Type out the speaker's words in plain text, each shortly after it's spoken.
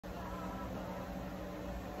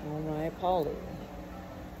All right, Paulie.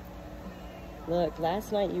 Look,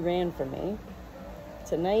 last night you ran from me.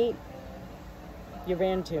 Tonight, you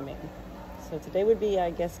ran to me. So today would be, I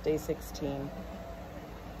guess, day 16.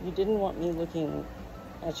 You didn't want me looking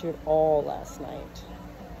at you at all last night.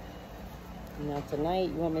 Now tonight,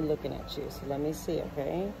 you want me looking at you. So let me see,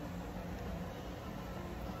 okay?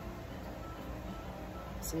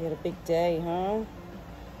 So you had a big day, huh?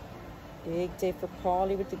 Big day for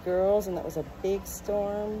Paulie with the girls, and that was a big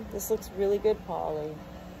storm. This looks really good, Paulie.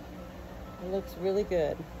 It looks really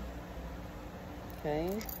good.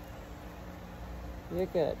 Okay? You're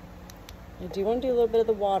good. I do want to do a little bit of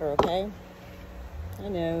the water, okay? I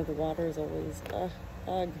know, the water is always, ugh.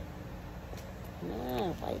 Nah,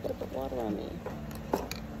 why you gotta put water on me?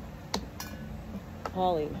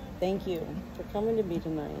 Paulie, thank you for coming to me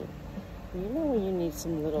tonight. You know when you need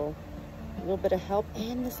some little bit of help,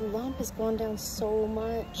 and this lump has gone down so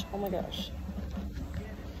much. Oh my gosh.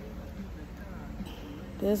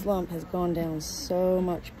 This lump has gone down so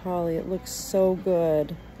much, Paulie. It looks so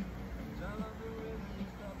good.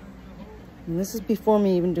 And this is before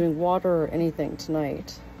me even doing water or anything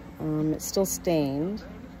tonight. It's still stained.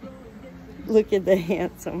 Look at the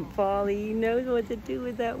handsome Paulie. He knows what to do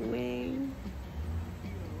with that wing.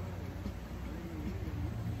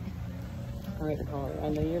 All right, Paulie, I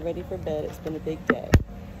know you're ready for bed. It's been a big day.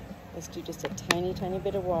 Let's do just a tiny, tiny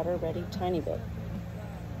bit of water. Ready? Tiny bit.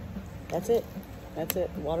 That's it. That's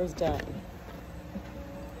it. The water's done.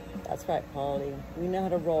 That's right, Paulie. We know how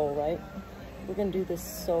to roll, right? We're going to do this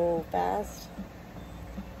so fast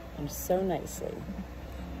and so nicely.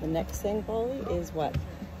 The next thing, Paulie, is what?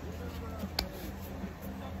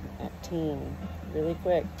 Actine. Really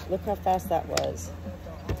quick. Look how fast that was.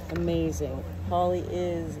 Amazing. Paulie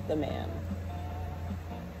is the man.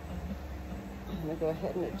 I'm going to go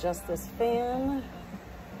ahead and adjust this fan.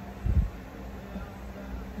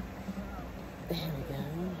 There we go.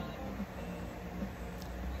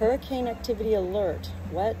 Hurricane activity alert.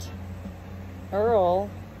 What? Earl.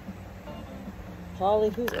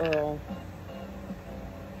 Paulie, who's Earl?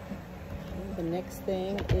 Okay, the next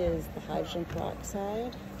thing is the hydrogen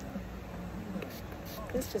peroxide.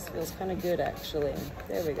 This just feels kind of good, actually.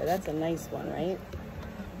 There we go. That's a nice one, right?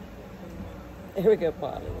 There we go,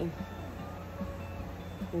 Paulie.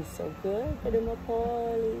 He's so good. Look at my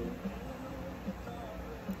Paulie.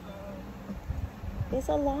 It's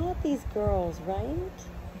a lot, these girls, right?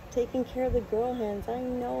 Taking care of the girl hens. I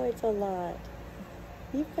know it's a lot.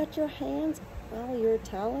 You've got your hands, well, your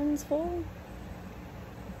talons full,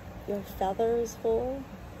 your feathers full,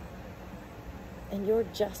 and you're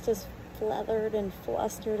just as flethered and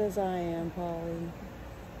flustered as I am, Paulie,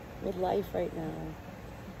 with life right now.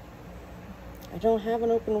 I don't have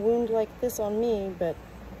an open wound like this on me, but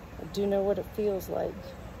I do know what it feels like.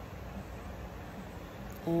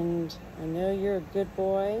 And I know you're a good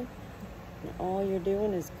boy, and all you're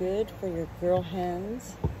doing is good for your girl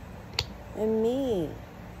hens and me.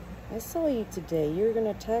 I saw you today. You were going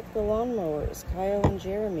to attack the lawnmowers, Kyle and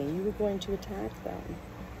Jeremy. You were going to attack them.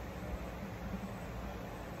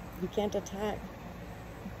 You can't attack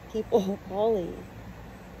people, Paulie.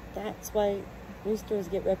 That's why roosters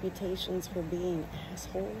get reputations for being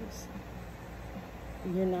assholes.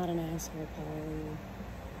 You're not an asshole, Paulie.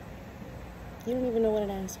 You don't even know what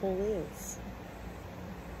an asshole is.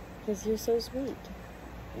 Because you're so sweet.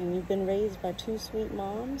 And you've been raised by two sweet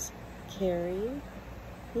moms. Carrie.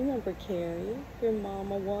 You remember Carrie? Your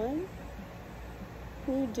mama one?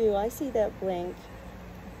 You do. I see that blank.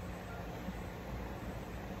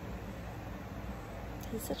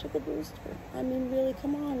 He's such a good rooster. I mean, really,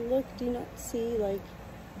 come on. Look, do you not see, like...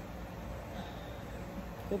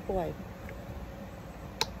 Good boy.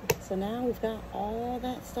 So now we've got all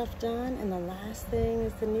that stuff done, and the last thing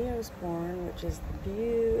is the Neosporin, which is the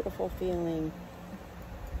beautiful feeling.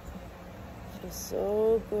 Feels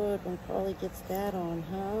so good when Paulie gets that on,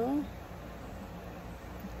 huh?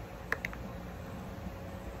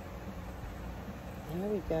 There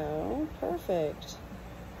we go. Perfect.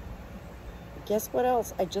 Guess what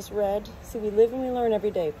else? I just read. See, we live and we learn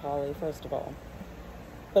every day, Paulie, first of all.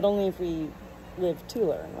 But only if we live to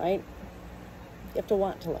learn, right? You have to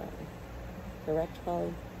want to learn. Correct,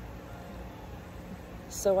 Paulie?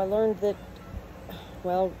 So I learned that,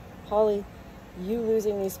 well, Paulie, you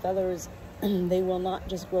losing these feathers, they will not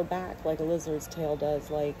just grow back like a lizard's tail does,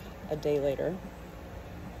 like a day later.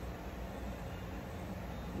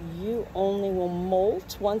 You only will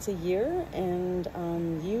molt once a year, and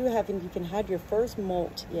you haven't even had your first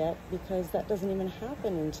molt yet, because that doesn't even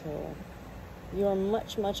happen until you're a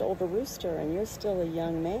much, much older rooster, and you're still a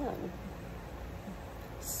young man.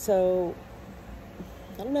 So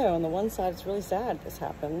I don't know, on the one side it's really sad this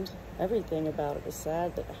happened. Everything about it is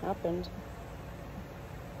sad that it happened.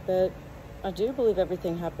 But I do believe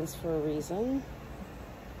everything happens for a reason.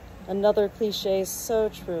 Another cliche is so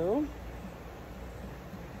true.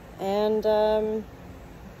 And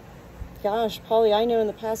gosh, Paulie, I know in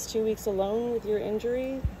the past 2 weeks alone with your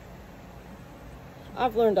injury,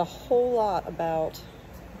 I've learned a whole lot about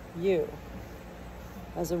you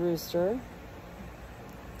as a rooster,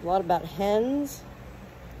 a lot about hens,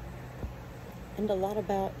 and a lot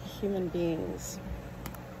about human beings.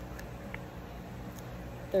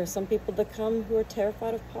 There are some people that come who are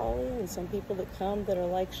terrified of Paulie, and some people that come that are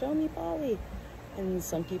like, show me Paulie. And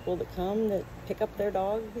some people that come that pick up their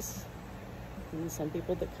dogs, and some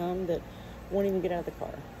people that come that won't even get out of the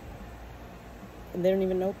car. And they don't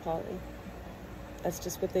even know Paulie. That's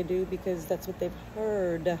just what they do because that's what they've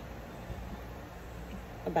heard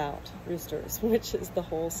about roosters, which is the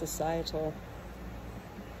whole societal,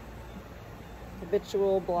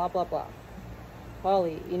 habitual, blah, blah, blah.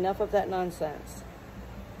 Paulie, enough of that nonsense.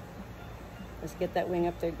 Let's get that wing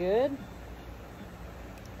up there good.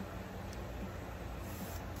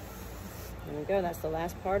 There we go, that's the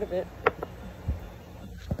last part of it.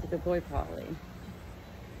 Good boy, Paulie.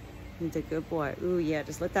 He's a good boy. Ooh, yeah,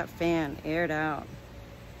 just let that fan air it out.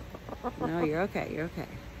 No, you're okay, you're okay.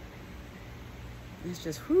 It's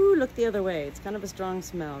just, whoo, look the other way. It's kind of a strong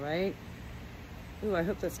smell, right? Ooh, I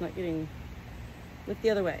hope that's not getting, look the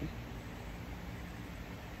other way.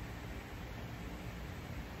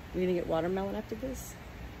 We gonna get watermelon after this?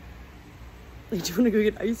 Do you wanna go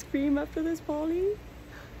get ice cream after this, Paulie?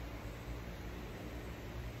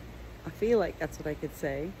 I feel like that's what I could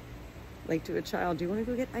say. Like to a child, do you wanna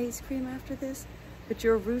go get ice cream after this? But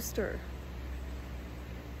you're a rooster.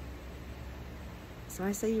 So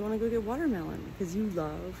I say you wanna go get watermelon because you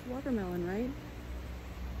love watermelon, right?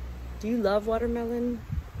 Do you love watermelon?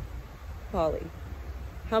 Paulie,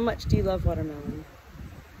 how much do you love watermelon?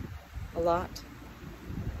 A lot?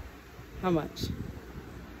 How much?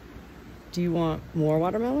 Do you want more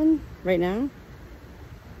watermelon right now?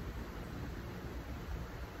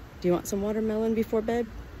 Do you want some watermelon before bed?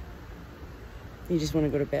 You just want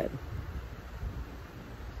to go to bed.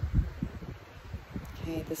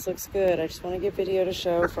 Okay, this looks good. I just want to get video to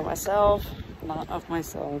show for myself, not of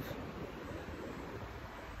myself.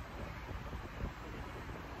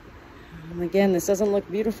 And again, this doesn't look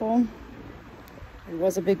beautiful. It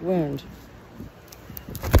was a big wound.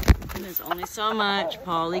 There's only so much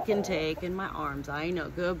Paulie can take in my arms. I know,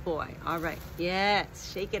 good boy. All right,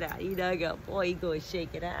 yes, shake it out. You know, go, boy, you go shake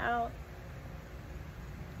it out.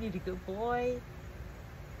 You're a good boy.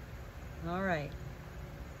 All right,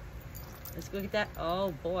 let's go get that.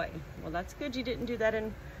 Oh boy, well that's good. You didn't do that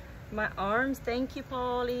in my arms. Thank you,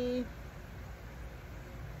 Paulie.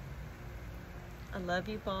 I love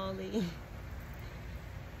you, Paulie.